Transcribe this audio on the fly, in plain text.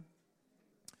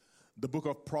the book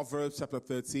of Proverbs, chapter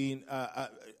 13.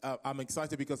 I'm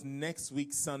excited because next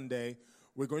week, Sunday,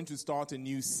 we're going to start a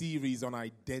new series on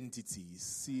identities.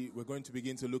 See, we're going to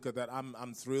begin to look at that.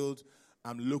 I'm thrilled.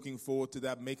 I'm looking forward to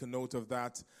that. Make a note of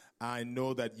that. I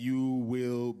know that you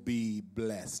will be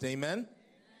blessed. Amen?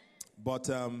 But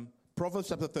Proverbs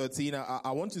chapter 13,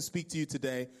 I want to speak to you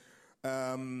today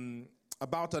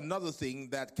about another thing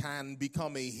that can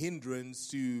become a hindrance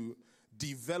to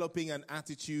developing an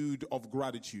attitude of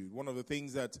gratitude. One of the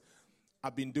things that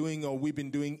I've been doing, or we've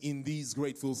been doing in these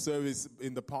grateful service,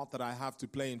 in the part that I have to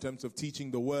play in terms of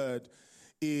teaching the word,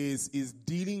 is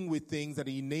dealing with things that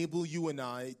enable you and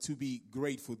I to be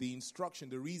grateful. The instruction,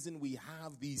 the reason we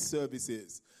have these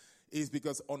services is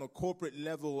because on a corporate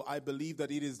level, I believe that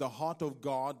it is the heart of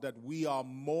God that we are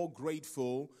more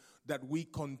grateful, that we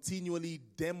continually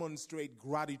demonstrate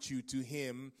gratitude to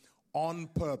Him on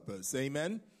purpose.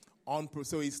 Amen?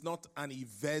 So it's not an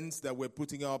event that we're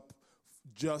putting up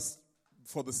just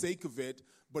for the sake of it,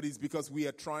 but it's because we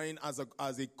are trying as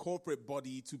a corporate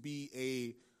body to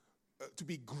be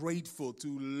grateful,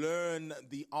 to learn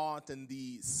the art and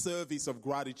the service of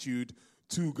gratitude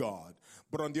to God.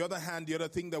 But on the other hand, the other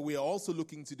thing that we are also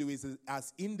looking to do is,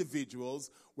 as individuals,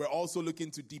 we're also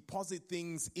looking to deposit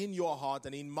things in your heart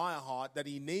and in my heart that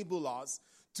enable us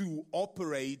to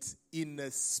operate in a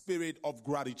spirit of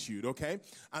gratitude, okay?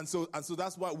 And so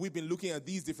that's why we've been looking at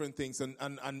these different things.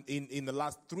 And in the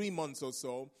last 3 months or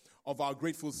so of our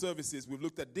grateful services, we've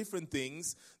looked at different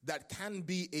things that can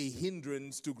be a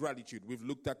hindrance to gratitude. We've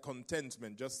looked at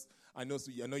contentment. I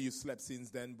know you've slept since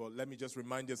then, but let me just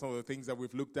remind you some of the things that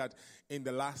we've looked at in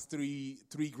the last three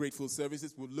grateful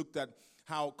services. We've looked at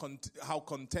how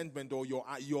contentment, or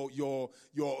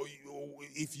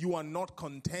if you are not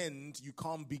content, you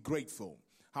can't be grateful.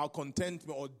 How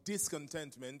contentment or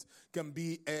discontentment can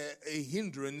be a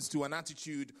hindrance to an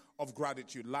attitude of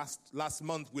gratitude. Last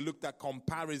month, we looked at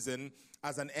comparison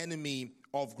as an enemy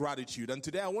of gratitude. And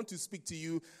today I want to speak to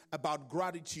you about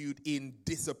gratitude in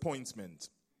disappointment.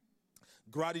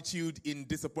 Gratitude in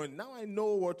disappointment. Now I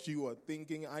know what you are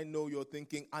thinking. I know you're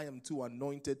thinking, I am too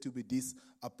anointed to be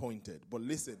disappointed. But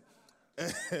listen,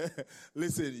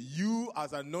 you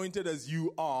as anointed as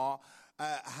you are,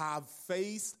 have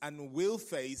faced and will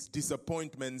face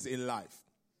disappointments in life.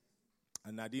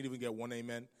 And I didn't even get one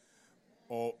amen.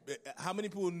 Or how many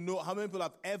people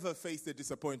have ever faced a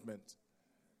disappointment?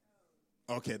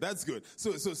 Okay, that's good.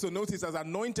 So notice, as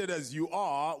anointed as you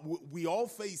are, we all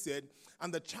face it.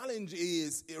 And the challenge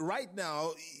is right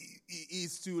now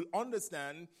is to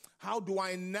understand, how do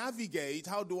I navigate?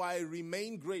 How do I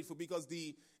remain grateful? Because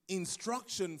the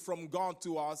instruction from God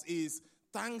to us is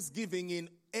thanksgiving in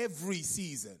every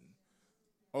season.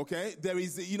 Okay? There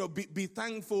is, be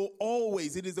thankful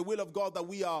always. It is the will of God that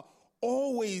we are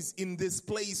always in this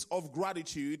place of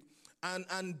gratitude.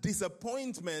 And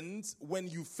disappointment, when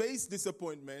you face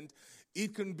disappointment,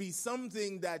 it can be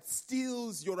something that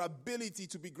steals your ability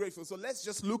to be grateful. So let's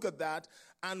just look at that.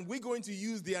 And we're going to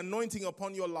use the anointing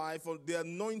upon your life, or the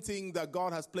anointing that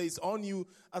God has placed on you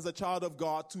as a child of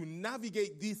God, to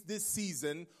navigate this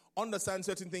season, understand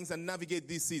certain things and navigate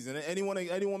this season.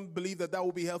 Anyone believe that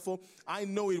will be helpful? I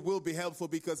know it will be helpful,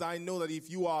 because I know that if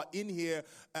you are in here,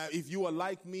 if you are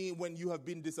like me, when you have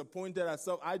been disappointed at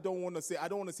stuff, I don't want to see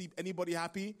anybody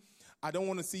happy. I don't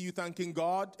want to see you thanking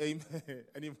God. Amen.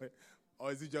 Anyway,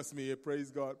 or is it just me?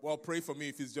 Praise God. Well, pray for me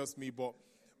if it's just me, but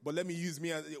let me use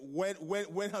me as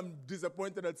when I'm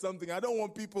disappointed at something. I don't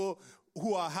want people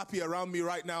who are happy around me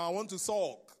right now. I want to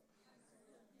sulk.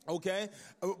 Okay?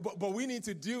 But we need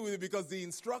to deal with it, because the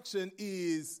instruction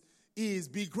is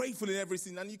be grateful in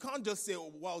everything. And you can't just say,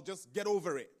 well, just get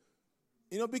over it.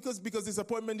 Because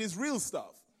disappointment is real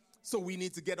stuff. So we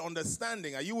need to get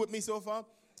understanding. Are you with me so far?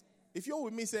 If you're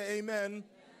with me, say amen. Amen.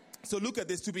 So look at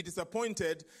this. To be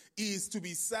disappointed is to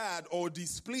be sad or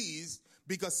displeased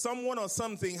because someone or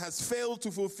something has failed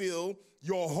to fulfill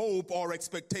your hope or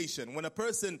expectation. When a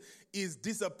person is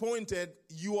disappointed,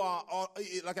 you are,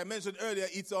 like I mentioned earlier,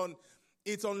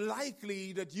 it's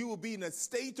unlikely that you will be in a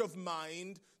state of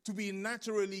mind to be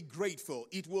naturally grateful.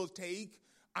 It will take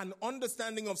an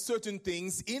understanding of certain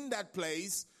things in that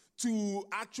place to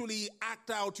actually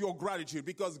act out your gratitude,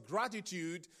 because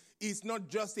gratitude is not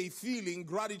just a feeling.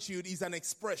 Gratitude is an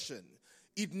expression.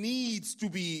 It needs to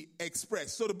be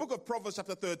expressed. So the book of Proverbs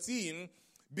chapter 13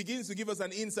 begins to give us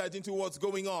an insight into what's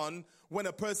going on when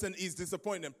a person is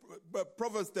disappointed.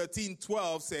 Proverbs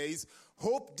 13:12 says,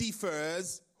 hope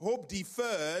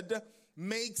deferred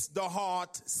makes the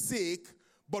heart sick,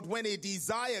 but when a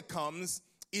desire comes,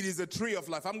 it is a tree of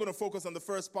life. I'm going to focus on the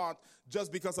first part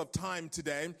just because of time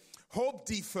today. Hope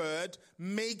deferred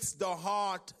makes the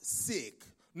heart sick,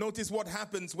 Notice what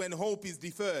happens when hope is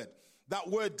deferred. That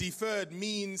word deferred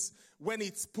means when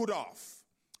it's put off,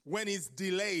 when it's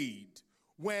delayed,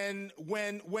 when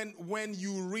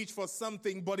you reach for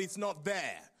something but it's not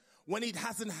there, when it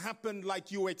hasn't happened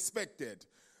like you expected.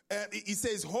 It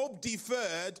says hope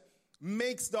deferred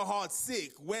makes the heart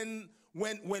sick. When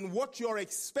what you're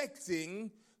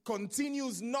expecting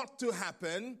continues not to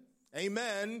happen,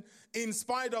 amen, in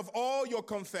spite of all your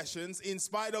confessions, in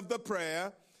spite of the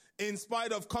prayer, in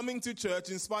spite of coming to church,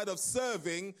 in spite of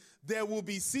serving, there will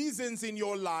be seasons in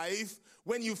your life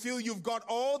when you feel you've got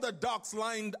all the ducks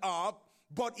lined up,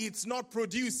 but it's not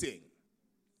producing.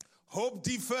 Hope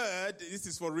deferred, this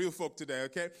is for real folk today,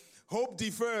 okay? Hope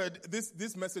deferred,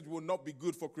 this message will not be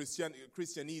good for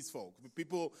Christianese folk,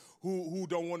 people who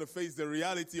don't want to face the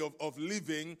reality of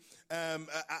living.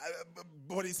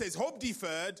 But it says hope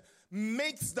deferred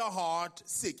makes the heart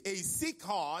sick. A sick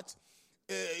heart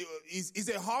is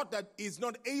a heart that is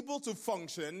not able to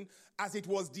function as it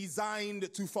was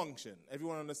designed to function.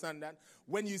 Everyone understand that?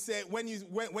 When you say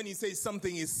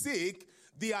something is sick,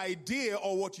 the idea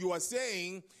or what you are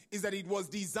saying is that it was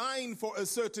designed for a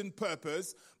certain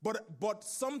purpose, but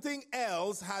something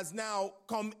else has now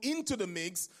come into the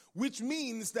mix, which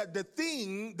means that the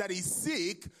thing that is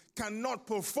sick cannot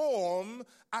perform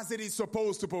as it is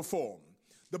supposed to perform.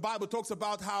 The Bible talks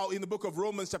about how in the book of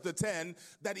Romans chapter 10,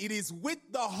 that it is with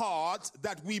the heart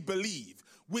that we believe.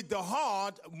 With the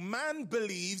heart, man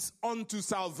believes unto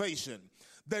salvation.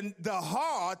 Then the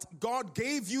heart, God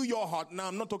gave you your heart. Now,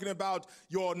 I'm not talking about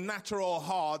your natural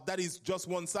heart. That is just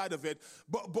one side of it.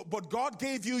 But God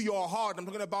gave you your heart. I'm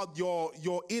talking about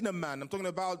your inner man. I'm talking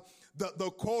about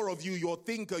the core of you, your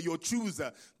thinker, your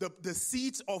chooser, the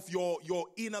seat of your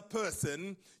inner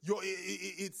person.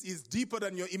 It's deeper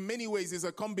than in many ways, it's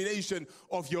a combination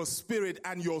of your spirit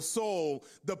and your soul.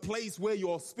 The place where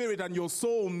your spirit and your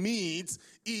soul meet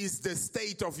is the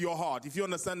state of your heart. If you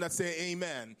understand that, say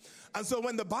amen. And so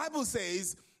when the Bible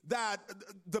says that,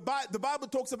 the Bible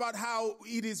talks about how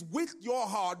it is with your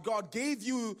heart, God gave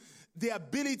you the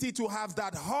ability to have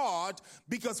that heart,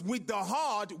 because with the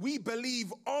heart, we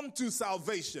believe unto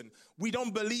salvation. We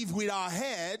don't believe with our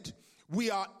head. We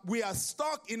are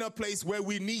stuck in a place where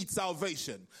we need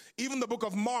salvation. Even the book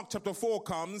of Mark chapter 4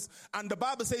 comes, and the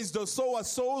Bible says the sower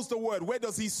sows the word. Where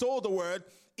does he sow the word?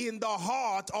 In the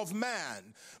heart of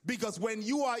man. Because when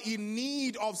you are in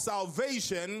need of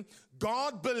salvation,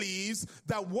 God believes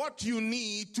that what you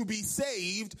need to be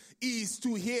saved is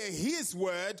to hear his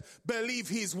word, believe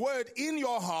his word in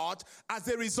your heart, as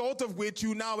a result of which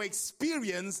you now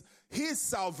experience his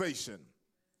salvation.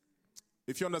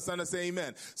 If you understand, say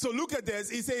amen. So look at this.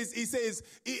 He says,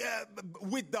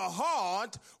 with the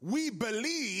heart, we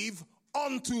believe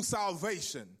unto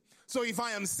salvation. So if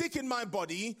I am sick in my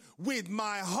body, with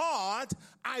my heart,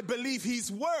 I believe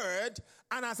his word.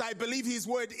 And as I believe his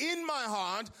word in my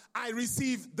heart, I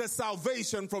receive the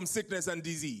salvation from sickness and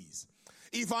disease.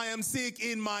 If I am sick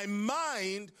in my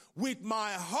mind, with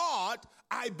my heart,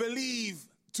 I believe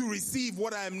to receive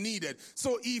what I am needed.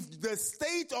 So if the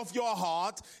state of your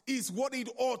heart is what it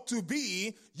ought to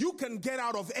be, you can get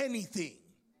out of anything.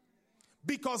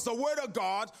 Because the word of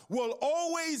God will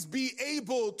always be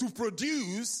able to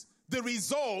produce the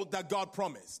result that God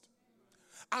promised.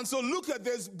 And so look at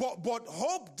this, but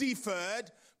hope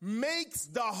deferred makes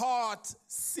the heart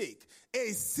sick.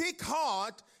 A sick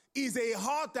heart is a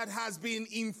heart that has been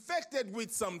infected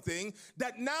with something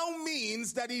that now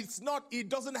means that it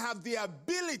doesn't have the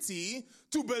ability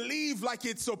to believe like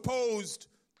it's supposed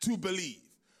to believe.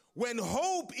 When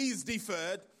hope is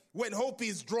deferred, when hope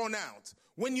is drawn out,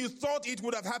 when you thought it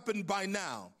would have happened by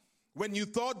now, when you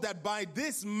thought that by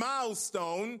this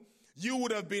milestone, you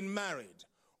would have been married,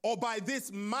 or by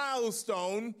this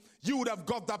milestone, you would have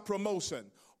got that promotion,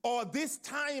 or this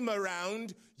time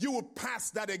around, you will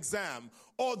pass that exam,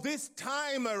 or this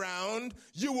time around,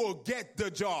 you will get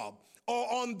the job,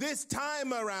 or on this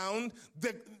time around,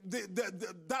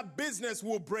 that business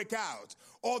will break out,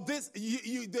 or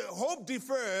the hope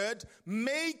deferred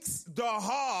makes the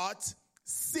heart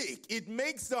sick. It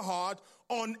makes the heart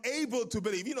unable to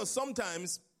believe. You know,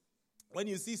 sometimes when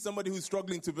you see somebody who's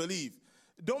struggling to believe,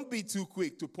 don't be too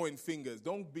quick to point fingers.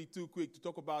 Don't be too quick to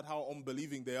talk about how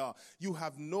unbelieving they are. You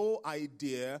have no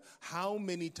idea how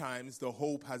many times the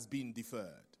hope has been deferred.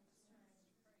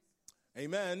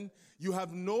 Amen. You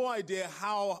have no idea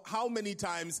how many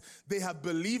times they have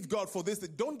believed God for this.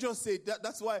 Don't just say that.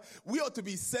 That's why we ought to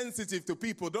be sensitive to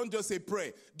people. Don't just say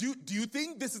pray. Do you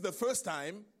think this is the first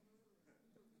time?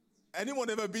 Anyone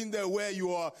ever been there where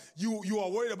you are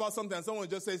worried about something and someone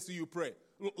just says to you, pray?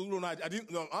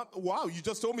 Wow, you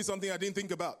just told me something I didn't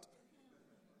think about.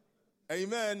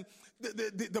 Amen.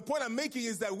 The point I'm making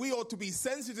is that we ought to be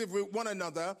sensitive with one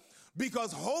another,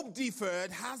 because hope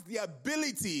deferred has the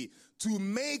ability to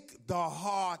make the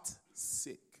heart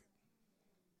sick.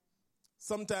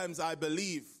 Sometimes I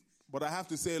believe, but I have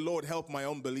to say, Lord, help my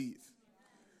unbelief.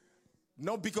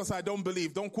 Not because I don't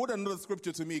believe. Don't quote another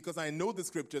scripture to me, because I know the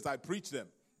scriptures. I preach them.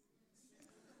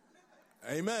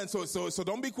 Amen. So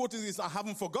don't be quoting this. I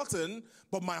haven't forgotten,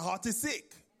 but my heart is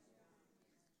sick.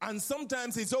 And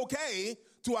sometimes it's okay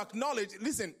to acknowledge.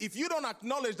 Listen, if you don't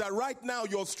acknowledge that right now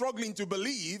you're struggling to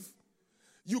believe,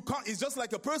 you can't. It's just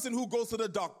like a person who goes to the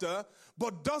doctor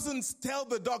but doesn't tell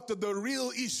the doctor the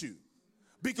real issue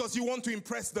because you want to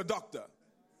impress the doctor.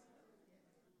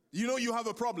 You know you have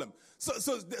a problem.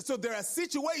 So there are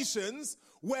situations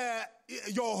where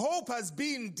your hope has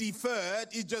been deferred.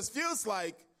 It just feels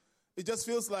like,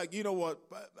 you know what,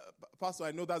 Pastor,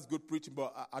 I know that's good preaching,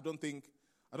 but I don't think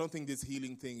this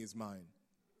healing thing is mine.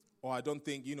 Or I don't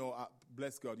think,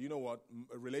 bless God, you know what,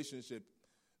 a relationship,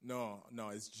 no,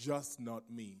 it's just not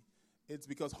me. It's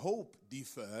because hope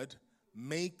deferred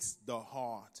makes the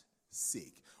heart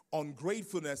sick.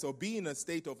 Ungratefulness, or being in a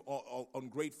state of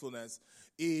ungratefulness,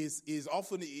 is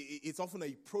often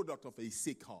a product of a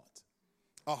sick heart.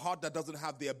 A heart that doesn't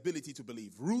have the ability to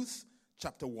believe. Ruth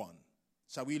chapter 1.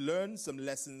 Shall we learn some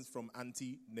lessons from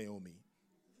Auntie Naomi?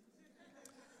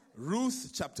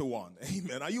 Ruth chapter 1.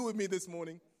 Amen. Are you with me this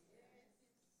morning?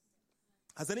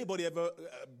 Has anybody ever,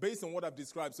 based on what I've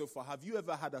described so far, have you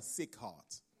ever had a sick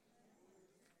heart?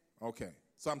 Okay.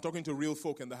 So I'm talking to real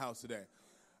folk in the house today.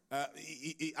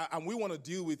 And we want to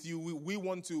deal with you. We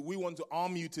want to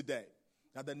arm you today.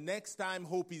 That the next time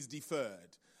hope is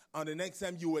deferred, and the next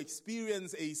time you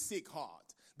experience a sick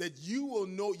heart, that you will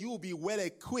know, you will be well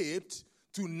equipped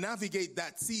to navigate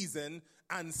that season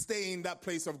and stay in that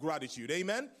place of gratitude.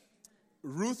 Amen?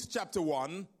 Ruth chapter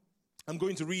 1, I'm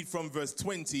going to read from verse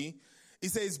 20. It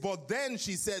says, but then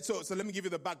she said, so let me give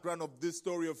you the background of this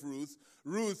story of Ruth.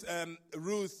 Ruth and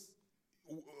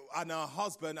her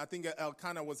husband, I think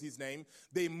Elkanah was his name,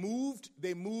 they moved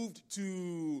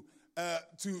to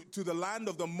the land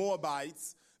of the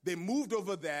Moabites. They moved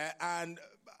over there, and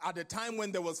at the time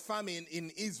when there was famine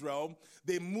in Israel,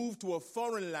 they moved to a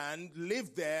foreign land,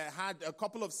 lived there, had a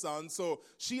couple of sons. So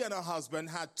she and her husband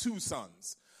had 2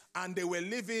 sons. And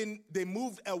they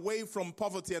moved away from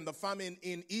poverty and the famine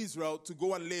in Israel to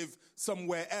go and live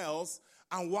somewhere else.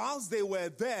 And whilst they were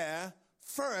there,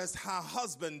 first her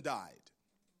husband died.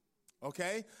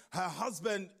 Okay? Her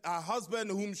husband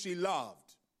whom she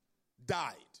loved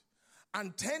died.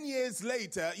 And 10 years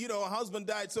later, her husband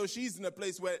died, so she's in a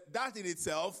place where that in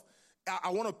itself, I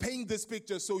want to paint this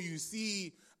picture so you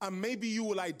see, and maybe you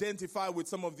will identify with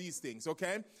some of these things,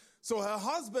 okay? So her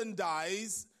husband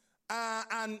dies,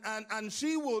 and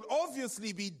she will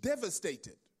obviously be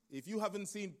devastated. If you haven't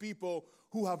seen people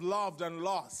who have loved and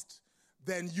lost,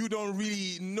 then you don't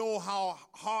really know how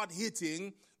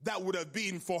hard-hitting that would have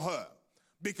been for her.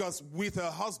 Because with her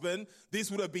husband,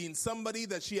 this would have been somebody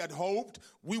that she had hoped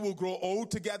we will grow old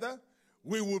together.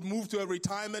 We would move to a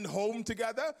retirement home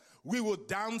together. We would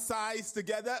downsize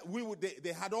together.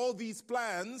 They had all these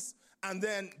plans, and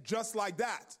then just like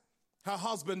that, her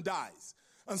husband dies.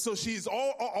 And so she's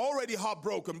already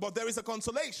heartbroken, but there is a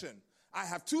consolation. I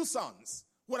have 2 sons.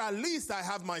 Well, at least I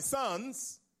have my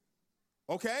sons.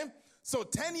 Okay? So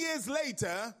 10 years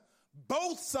later,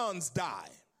 both sons die.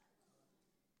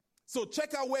 So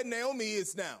check out where Naomi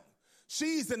is now.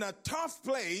 She's in a tough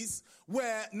place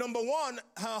where, number one,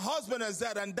 her husband has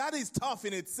died, and that is tough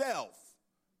in itself.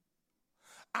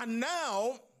 And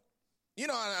now,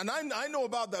 and I know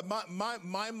about that.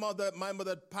 My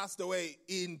mother passed away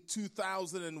in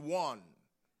 2001.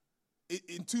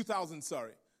 In 2000,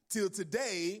 sorry. Till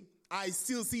today, I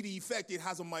still see the effect it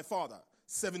has on my father,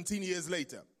 17 years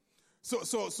later. So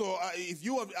if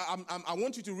you I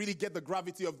want you to really get the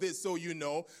gravity of this, so you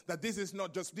know that this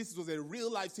was a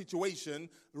real life situation,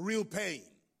 real pain.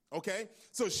 Okay?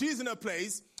 So she's in a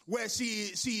place where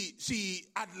she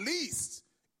at least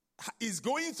is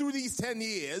going through these 10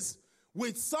 years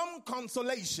with some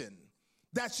consolation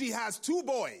that she has 2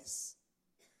 boys.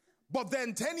 But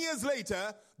then 10 years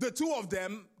later, the 2 of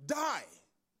them die.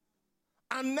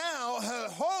 And now her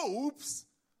hopes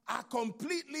are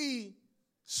completely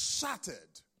shattered.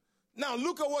 Now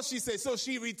look at what she says. So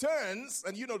she returns,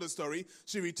 and you know the story.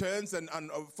 She returns, and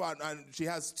she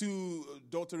has 2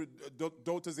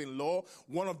 daughters-in-law.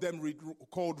 One of them,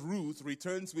 called Ruth,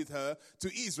 returns with her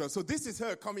to Israel. So this is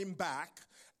her coming back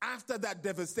after that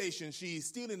devastation. She is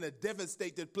still in a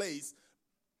devastated place.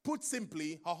 Put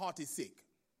simply, her heart is sick.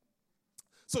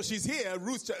 So she's here,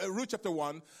 Ruth chapter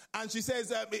 1, and she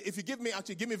says, if you give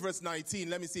me verse 19,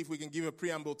 let me see if we can give a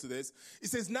preamble to this. It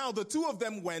says, now the two of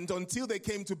them went until they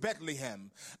came to Bethlehem.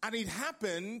 And it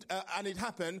happened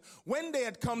when they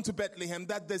had come to Bethlehem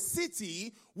that the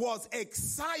city was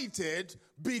excited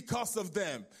because of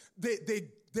them. They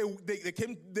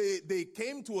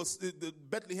came to us.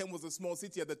 Bethlehem was a small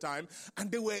city at the time, and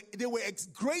they were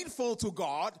grateful to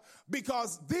God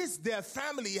because their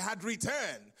family had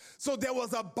returned. So there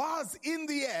was a buzz in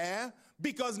the air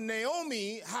because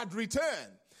Naomi had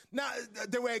returned. Now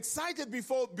they were excited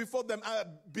before them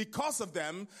because of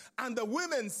them, and the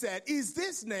women said, "Is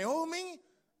this Naomi?"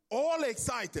 All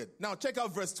excited. Now check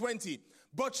out verse 20.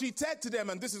 But she said to them,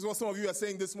 and this is what some of you are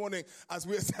saying this morning as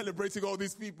we are celebrating all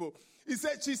these people.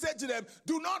 She said to them,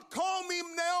 "Do not call me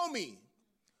Naomi.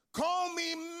 Call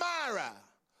me Mara.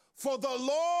 For the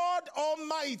Lord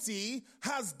Almighty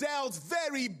has dealt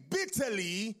very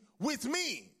bitterly with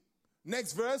me."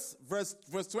 Next verse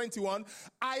 21.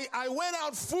 I went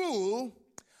out full,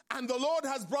 and the Lord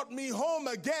has brought me home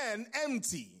again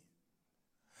empty.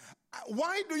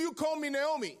 Why do you call me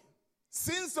Naomi?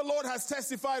 Since the Lord has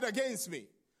testified against me,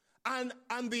 and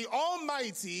the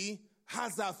Almighty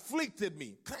has afflicted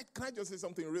me. Can I just say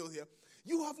something real here?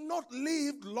 You have not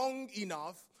lived long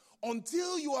enough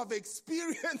until you have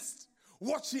experienced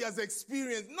what she has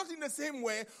experienced. Not in the same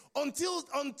way,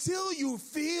 until you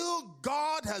feel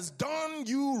God has done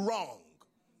you wrong.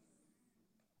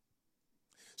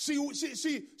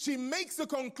 She makes the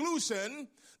conclusion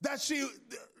that she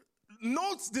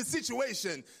notes the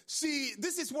situation.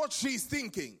 This is what she's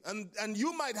thinking. And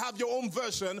you might have your own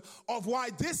version of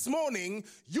why this morning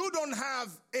you don't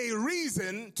have a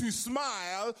reason to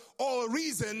smile or a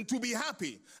reason to be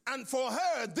happy. And for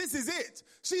her, this is it.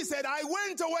 She said, I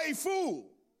went away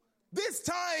full. This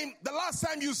time, the last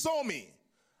time you saw me,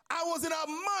 I was in a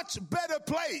much better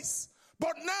place.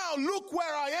 But now look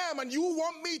where I am, and you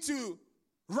want me to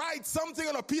write something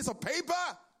on a piece of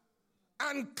paper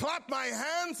and clap my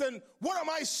hands, and what am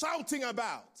I shouting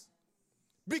about?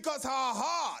 Because her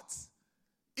heart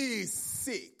is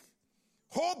sick.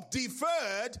 Hope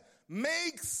deferred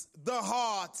makes the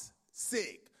heart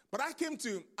sick. But I came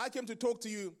to talk to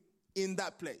you in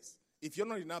that place. If you're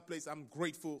not in that place, I'm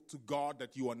grateful to God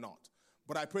that you are not.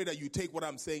 But I pray that you take what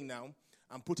I'm saying now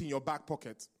and put it in your back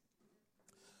pocket,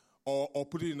 or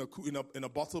put it in a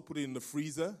bottle, put it in the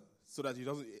freezer, so that it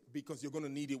doesn't, because you're going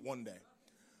to need it one day.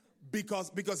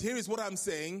 Because here is what I'm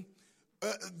saying.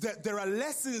 There are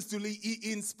lessons to learn.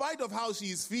 In spite of how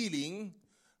she is feeling,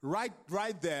 right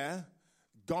there,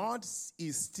 God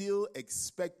is still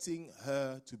expecting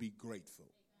her to be grateful.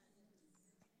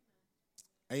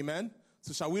 Amen?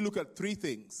 So shall we look at three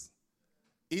things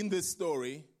in this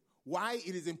story, why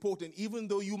it is important, even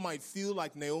though you might feel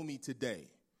like Naomi today,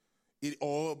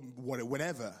 or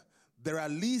whenever, there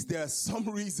are some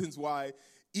reasons why,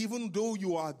 even though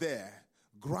you are there,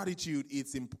 gratitude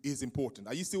is important.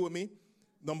 Are you still with me?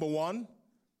 Number one,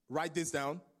 write this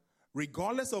down.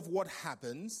 Regardless of what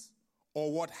happens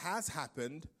or what has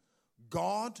happened,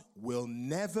 God will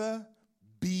never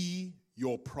be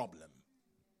your problem.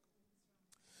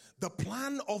 The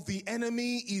plan of the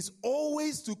enemy is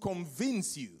always to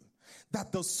convince you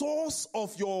that the source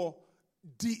of the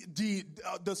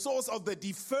source of the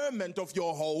deferment of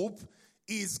your hope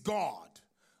is God.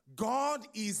 God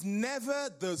is never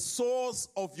the source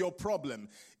of your problem.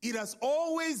 It has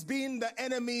always been the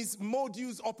enemy's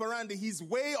modus operandi, his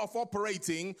way of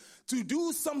operating, to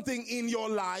do something in your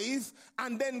life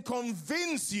and then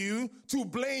convince you to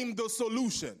blame the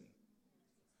solution.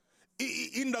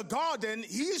 In the garden,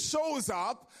 he shows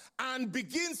up and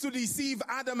begins to deceive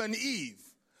Adam and Eve.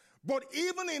 But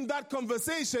even in that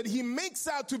conversation, he makes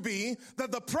out to be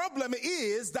that the problem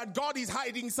is that God is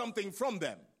hiding something from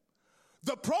them.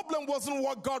 The problem wasn't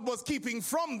what God was keeping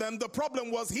from them. The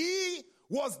problem was he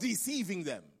was deceiving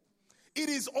them. It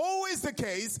is always the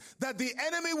case that the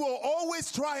enemy will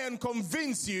always try and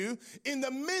convince you in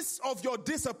the midst of your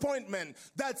disappointment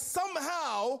that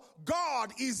somehow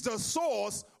God is the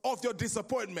source of your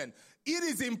disappointment. It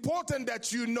is important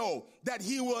that you know that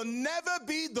he will never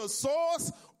be the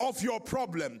source of your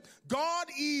problem. God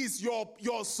is your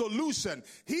solution.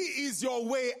 He is your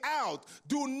way out.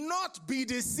 Do not be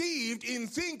deceived in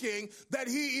thinking that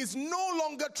he is no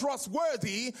longer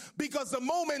trustworthy, because the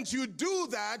moment you do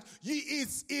that,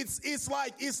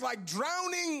 it's like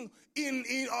drowning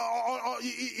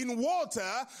in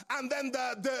water, and then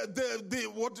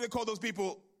the what do they call those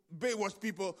people? Baywatch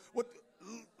people. What?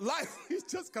 Life is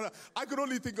just kind of, I could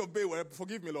only think of Baywatch,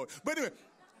 forgive me, Lord. But anyway,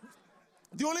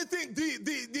 the only thing,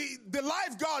 the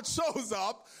lifeguard shows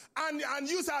up and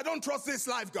you say, I don't trust this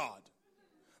lifeguard.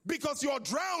 because you're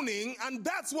drowning, and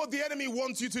that's what the enemy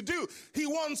wants you to do. He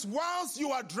wants, whilst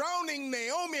you are drowning,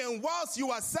 Naomi, and whilst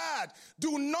you are sad,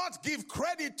 do not give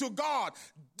credit to God.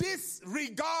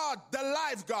 Disregard the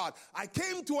lifeguard. I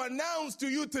came to announce to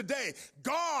you today,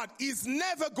 God is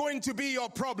never going to be your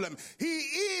problem. He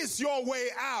is your way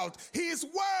out. His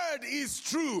word is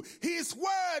true. His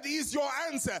word is your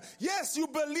answer. Yes, you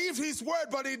believe his word,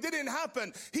 but it didn't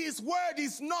happen. His word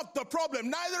is not the problem.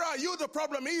 Neither are you the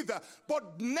problem either.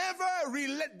 But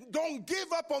don't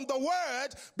give up on the word,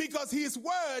 because his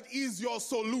word is your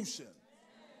solution.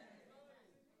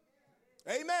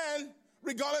 Amen.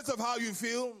 Regardless of how you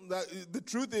feel, the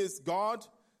truth is God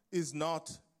is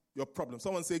not your problem.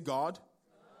 Someone say, God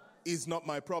is not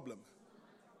my problem.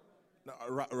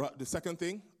 Now, the second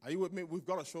thing, are you with me? We've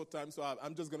got a short time, so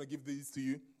I'm just going to give these to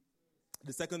you.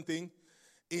 The second thing,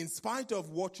 in spite of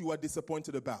what you are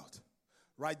disappointed about,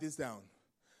 write this down.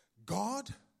 God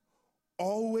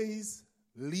always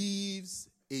leaves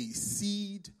a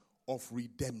seed of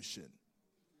redemption.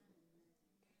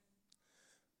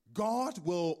 God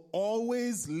will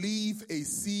always leave a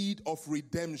seed of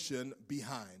redemption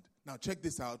behind. Now check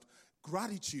this out.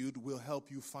 Gratitude will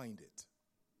help you find it.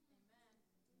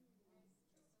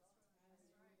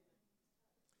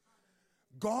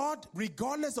 God,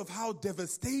 regardless of how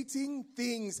devastating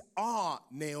things are,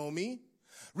 Naomi,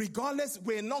 regardless,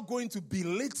 we're not going to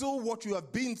belittle what you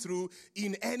have been through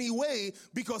in any way,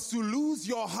 because to lose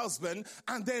your husband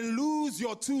and then lose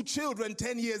your 2 children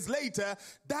 10 years later,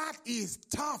 that is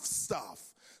tough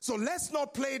stuff. So let's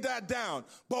not play that down.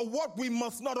 But what we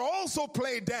must not also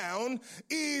play down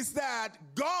is that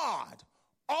God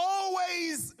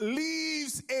always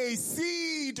leaves a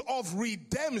seed of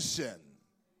redemption.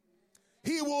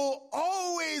 He will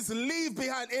always leave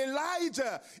behind.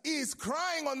 Elijah is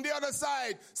crying on the other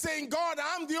side, saying, God,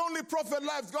 I'm the only prophet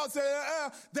left. God said,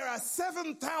 there are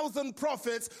 7,000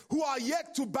 prophets who are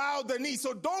yet to bow the knee.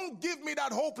 So don't give me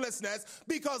that hopelessness,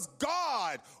 because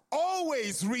God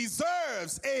always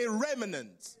reserves a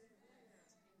remnant.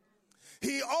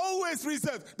 He always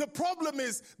reserves. The problem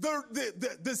is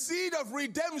the seed of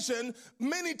redemption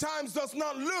many times does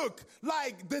not look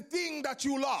like the thing that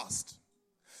you lost.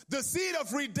 The seed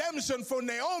of redemption for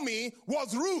Naomi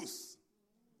was Ruth.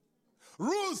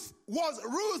 Ruth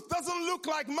doesn't look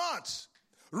like much.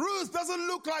 Ruth doesn't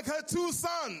look like her 2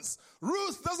 sons.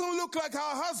 Ruth doesn't look like her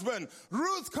husband.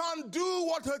 Ruth can't do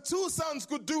what her 2 sons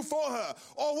could do for her,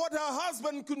 or what her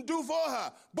husband could do for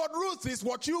her. But Ruth is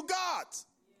what you got.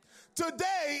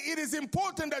 Today, it is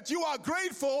important that you are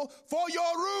grateful for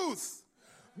your Ruth.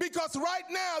 Because right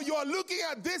now you are looking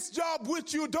at this job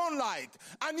which you don't like,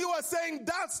 and you are saying,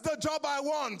 that's the job I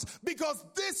want, because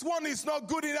this one is not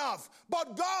good enough.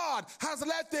 But God has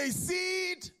left a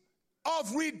seed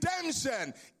of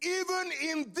redemption, even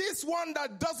in this one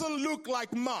that doesn't look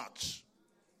like much.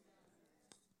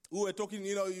 We were talking,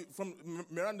 from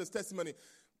Miranda's testimony,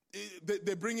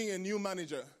 they're bringing a new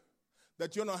manager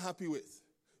that you're not happy with.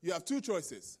 You have 2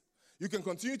 choices. You can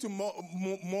continue to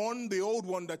mourn the old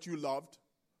one that you loved,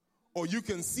 or you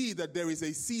can see that there is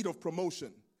a seed of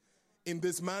promotion in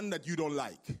this man that you don't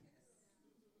like.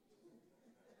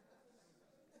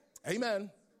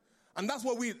 Amen. And that's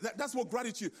what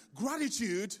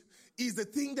gratitude is, the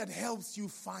thing that helps you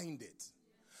find it.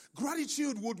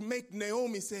 Gratitude would make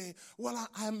Naomi say, well,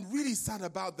 I'm really sad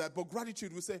about that. But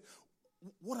gratitude would say,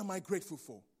 what am I grateful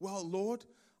for? Well, Lord,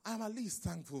 I'm at least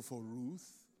thankful for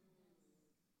Ruth.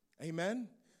 Amen.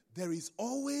 There is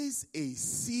always a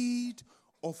seed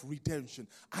of redemption.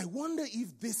 I wonder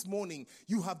if this morning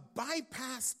you have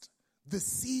bypassed the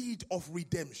seed of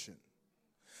redemption.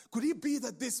 Could it be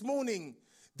that this morning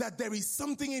that there is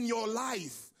something in your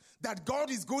life that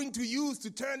God is going to use to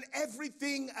turn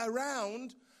everything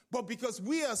around, but because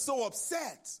we are so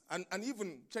upset, and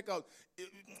even check out,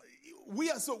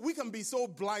 we can be so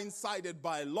blindsided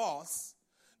by loss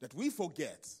that we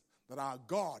forget that our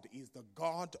God is the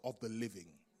God of the living.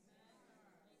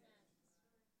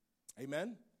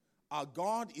 Amen. Our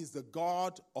God is the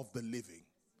God of the living.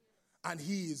 And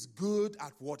he is good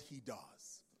at what he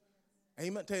does.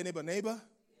 Amen. Tell your neighbor.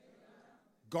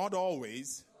 God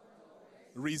always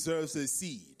reserves a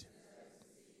seed.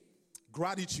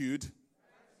 Gratitude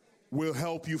will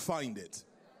help you find it.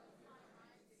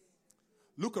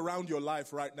 Look around your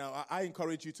life right now. I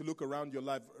encourage you to look around your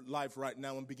life right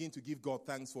now and begin to give God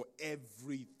thanks for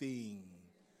everything.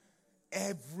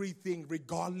 Everything,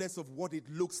 regardless of what it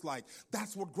looks like.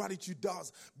 That's what gratitude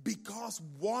does. Because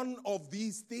one of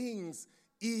these things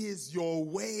is your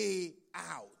way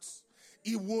out.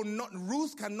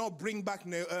 Ruth cannot bring back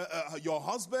your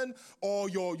husband, or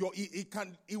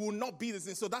it will not be the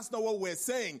same. So that's not what we're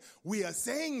saying. We are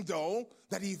saying, though,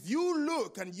 that if you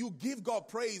look and you give God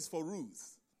praise for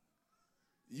Ruth,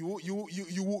 you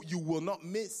will not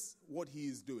miss what he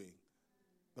is doing.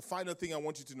 The final thing I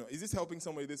want you to know, is this helping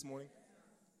somebody this morning?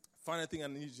 Final thing I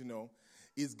need you to know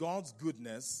is God's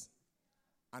goodness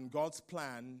and God's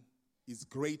plan is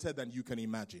greater than you can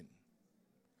imagine.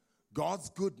 God's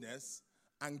goodness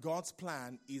and God's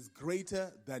plan is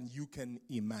greater than you can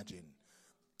imagine.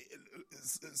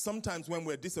 Sometimes when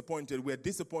we're disappointed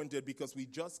because we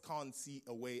just can't see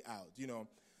a way out. You know,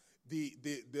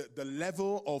 the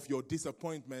level of your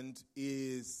disappointment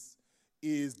is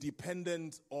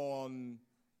dependent on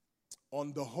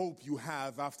the hope you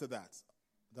have after that.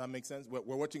 Does that make sense?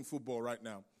 We're watching football right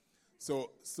now. So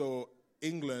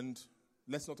England,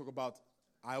 let's not talk about,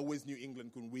 I always knew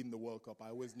England could win the World Cup. I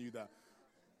always knew that.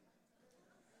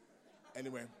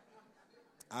 Anyway,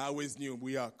 I always knew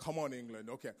come on England.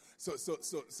 Okay. So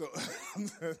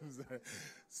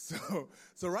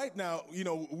right now, you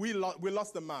know, we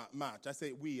lost the match. I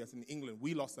say we as in England,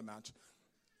 we lost the match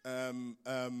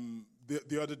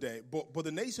the other day. But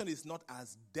the nation is not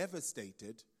as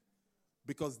devastated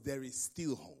because there is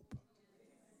still hope.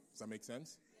 Does that make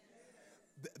sense?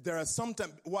 There are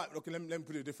sometimes, okay, let me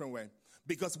put it a different way.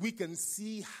 Because we can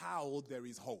see how there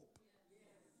is hope.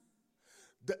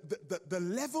 The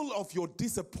level of your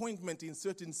disappointment in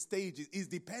certain stages is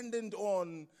dependent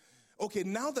on, okay,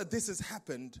 now that this has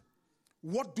happened,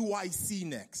 what do I see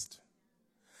next?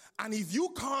 And if you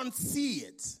can't see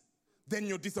it, then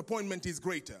your disappointment is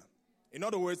greater. In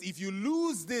other words, if you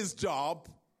lose this job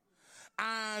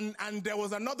and there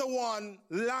was another one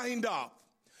lined up,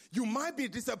 you might be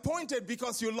disappointed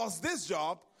because you lost this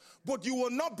job, but you will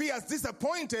not be as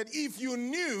disappointed if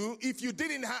you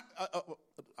didn't have,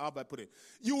 how do I put it?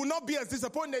 You will not be as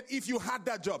disappointed if you had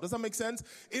that job. Does that make sense?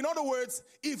 In other words,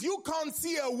 if you can't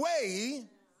see a way,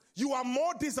 you are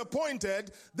more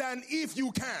disappointed than if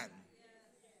you can.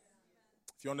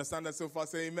 If you understand that so far,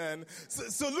 say amen.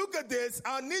 So look at this.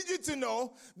 I need you to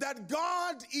know that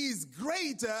God is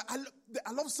greater.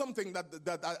 I love something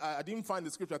that I didn't find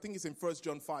the scripture. I think it's in 1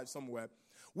 John 5 somewhere.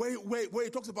 Where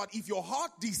it talks about if your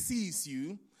heart deceives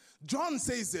you, John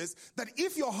says this, that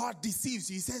if your heart deceives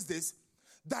you, he says this,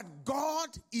 that God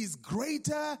is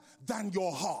greater than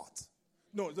your heart.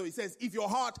 No, so he says if your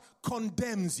heart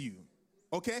condemns you.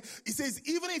 Okay? He says,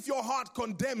 even if your heart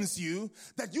condemns you,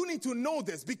 that you need to know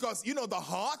this because, you know, the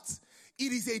heart,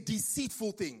 it is a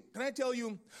deceitful thing. Can I tell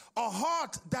you? A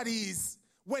heart that is,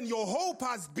 when your hope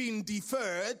has been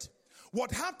deferred,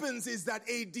 what happens is that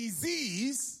a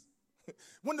disease,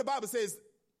 when the Bible says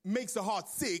makes the heart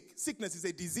sick, sickness is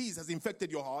a disease, has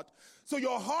infected your heart. So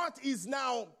your heart is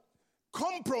now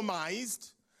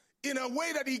compromised in a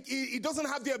way that it doesn't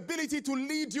have the ability to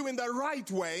lead you in the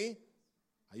right way.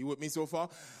 Are you with me so far?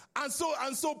 And so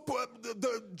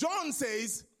John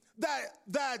says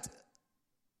that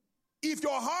if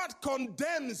your heart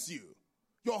condemns you,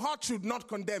 your heart should not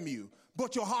condemn you,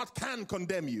 but your heart can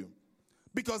condemn you.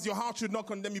 Because your heart should not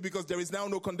condemn you because there is now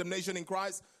no condemnation in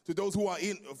Christ to those who are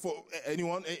in, for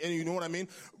anyone, and you know what I mean?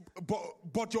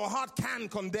 But your heart can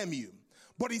condemn you.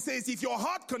 But he says if your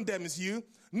heart condemns you,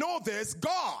 know this,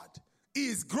 God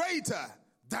is greater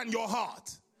than your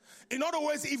heart. In other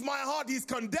words, if my heart is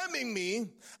condemning me,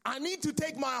 I need to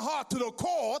take my heart to the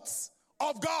courts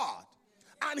of God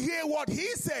and hear what he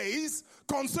says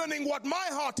concerning what my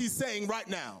heart is saying right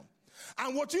now.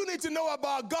 And what you need to know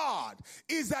about God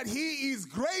is that he is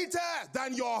greater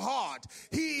than your heart.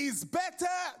 He is better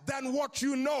than what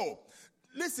you know.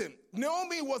 Listen,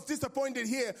 Naomi was disappointed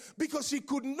here because she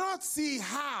could not see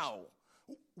how.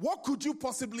 What could you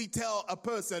possibly tell a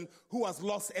person who has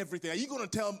lost everything? Are you going to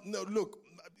tell, no, look,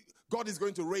 God is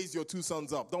going to raise your 2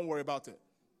 sons up. Don't worry about it.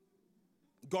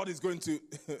 God is going to,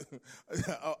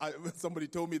 somebody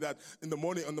told me that on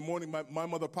the morning my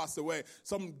mother passed away,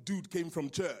 some dude came from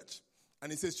church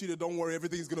and he says, Sheila, don't worry,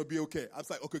 everything's going to be okay. I was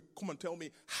like, okay, come on, tell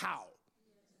me how.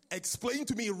 Explain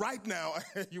to me right now.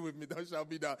 You with me? Thou shalt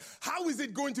be done. How is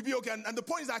it going to be okay? And the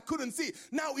point is I couldn't see.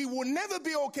 Now, it will never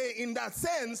be okay in that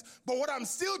sense. But what I'm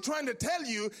still trying to tell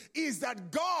you is that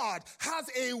God has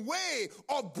a way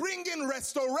of bringing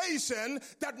restoration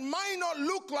that might not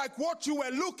look like what you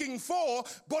were looking for,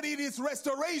 but it is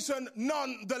restoration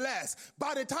nonetheless.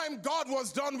 By the time God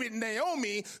was done with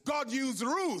Naomi, God used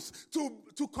Ruth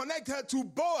to connect her to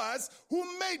Boaz, who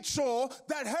made sure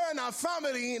that her and her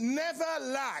family never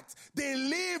lacked. fact, they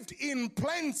lived in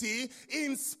plenty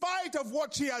in spite of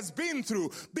what she has been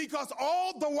through. Because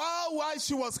all the while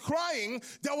she was crying,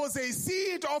 there was a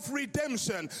seed of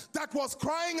redemption that was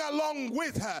crying along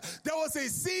with her. There was a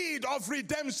seed of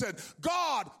redemption.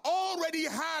 God already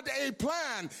had a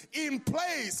plan in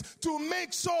place to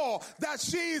make sure that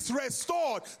she is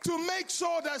restored, to make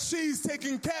sure that she is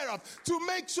taken care of, to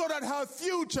make sure that her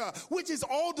future, which is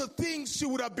all the things she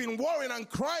would have been worrying and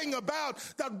crying about,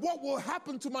 that what will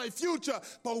happen to my future.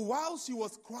 But while she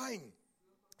was crying,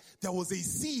 there was a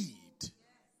seed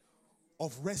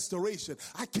of restoration.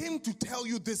 I came to tell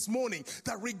you this morning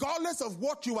that regardless of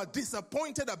what you are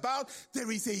disappointed about, there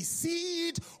is a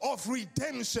seed of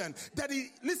redemption.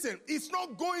 Listen, it's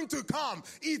not going to come.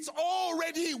 It's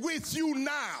already with you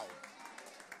now.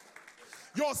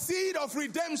 Your seed of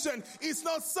redemption is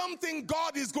not something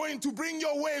God is going to bring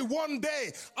your way one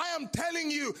day. I am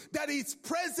telling you that it's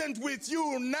present with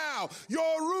you now.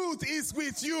 Your Ruth is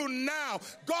with you now.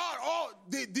 God,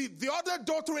 the other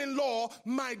daughter-in-law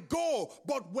might go,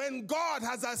 but when God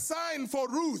has assigned for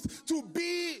Ruth to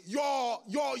be your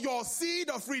seed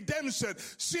of redemption,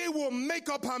 she will make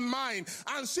up her mind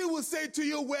and she will say to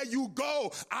you, where you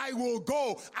go, I will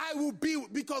go. I will be,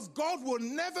 because God will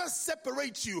never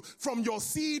separate you from your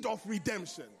seed of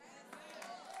redemption.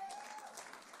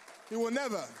 He will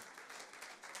never.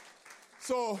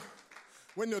 So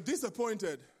when you're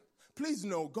disappointed, please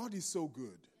know God is so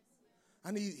good.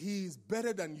 And he is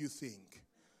better than you think.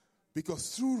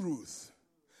 Because through Ruth,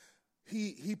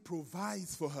 he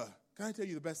provides for her. Can I tell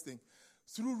you the best thing?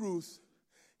 Through Ruth,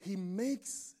 he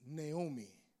makes Naomi,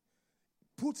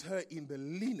 put her in the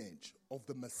lineage of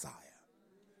the Messiah.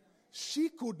 She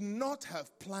could not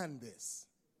have planned this.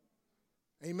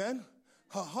 Amen?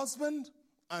 Her husband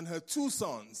and her two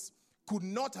sons could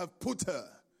not have put her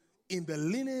in the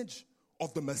lineage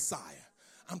of the Messiah.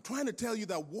 I'm trying to tell you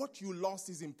that what you lost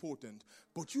is important,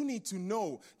 but you need to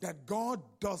know that God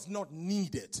does not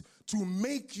need it to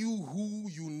make you who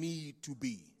you need to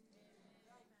be.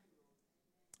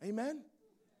 Amen?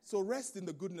 So rest in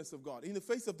the goodness of God. In the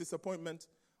face of disappointment,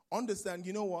 understand,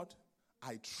 you know what?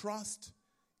 I trust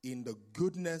in the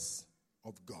goodness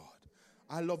of God.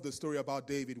 I love the story about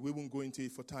David. We won't go into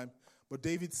it for time. But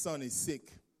David's son is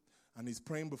sick, and he's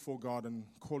praying before God and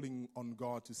calling on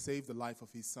God to save the life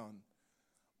of his son.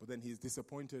 But then he's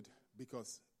disappointed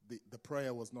because the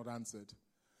prayer was not answered.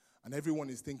 And everyone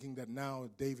is thinking that now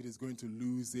David is going to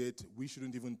lose it. We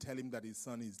shouldn't even tell him that his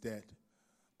son is dead.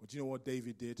 But you know what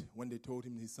David did when they told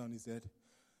him his son is dead?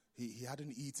 He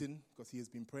hadn't eaten because he has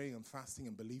been praying and fasting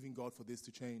and believing God for this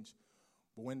to change.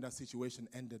 But when that situation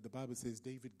ended, the Bible says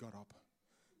David got up.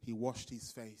 He washed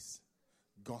his face,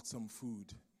 got some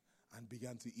food, and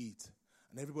began to eat.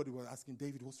 And everybody was asking,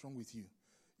 David, what's wrong with you?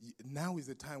 Now is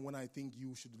the time when I think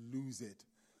you should lose it.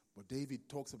 But David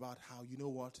talks about how, you know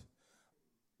what?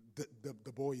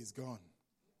 The boy is gone.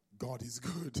 God is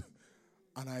good.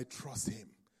 And I trust him.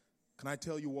 Can I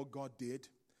tell you what God did?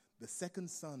 The second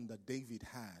son that David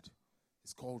had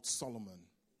is called Solomon.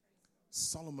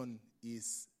 Solomon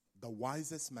is the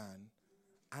wisest man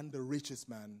and the richest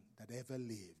man that ever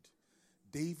lived.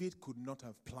 David could not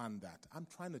have planned that. I'm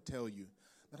trying to tell you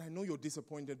that I know you're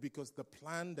disappointed because the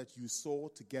plan that you saw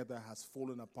together has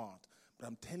fallen apart. But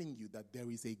I'm telling you that there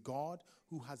is a God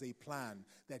who has a plan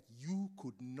that you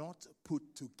could not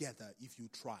put together if you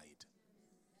tried.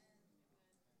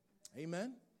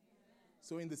 Amen?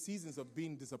 So in the seasons of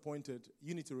being disappointed,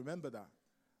 you need to remember that.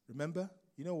 Remember,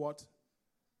 you know what?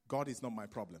 God is not my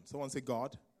problem. Someone say,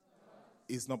 God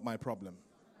is not my problem.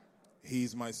 He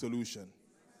is my solution.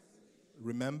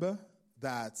 Remember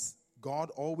that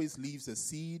God always leaves a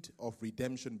seed of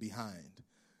redemption behind,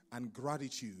 and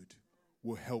gratitude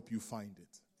will help you find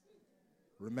it.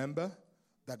 Remember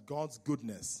that God's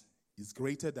goodness is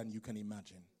greater than you can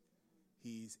imagine.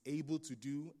 He is able to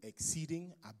do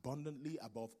exceeding abundantly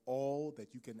above all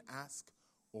that you can ask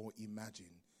or imagine.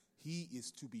 He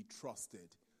is to be trusted.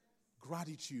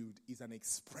 Gratitude is an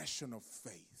expression of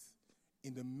faith.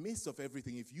 In the midst of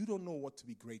everything, if you don't know what to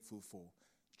be grateful for,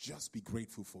 just be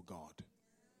grateful for God.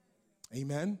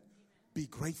 Amen? Be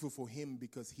grateful for him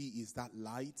because he is that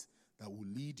light that will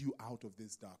lead you out of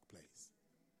this dark place.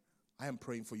 I am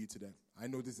praying for you today. I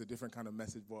know this is a different kind of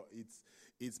message, but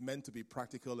it's meant to be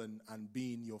practical and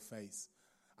be in your face.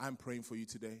 I'm praying for you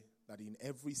today that in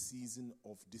every season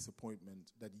of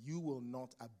disappointment, that you will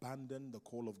not abandon the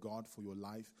call of God for your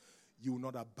life. You will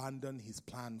not abandon his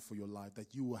plan for your life,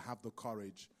 that you will have the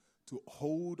courage to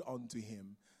hold on to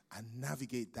him and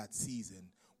navigate that season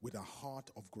with a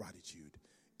heart of gratitude.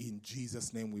 In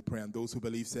Jesus' name we pray. And those who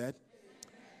believe said,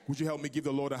 amen. Would you help me give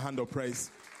the Lord a hand of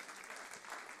praise?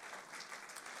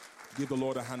 Give the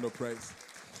Lord a hand of praise.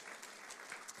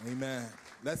 Amen.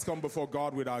 Let's come before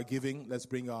God with our giving. Let's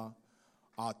bring our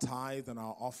tithe and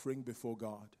our offering before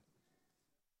God.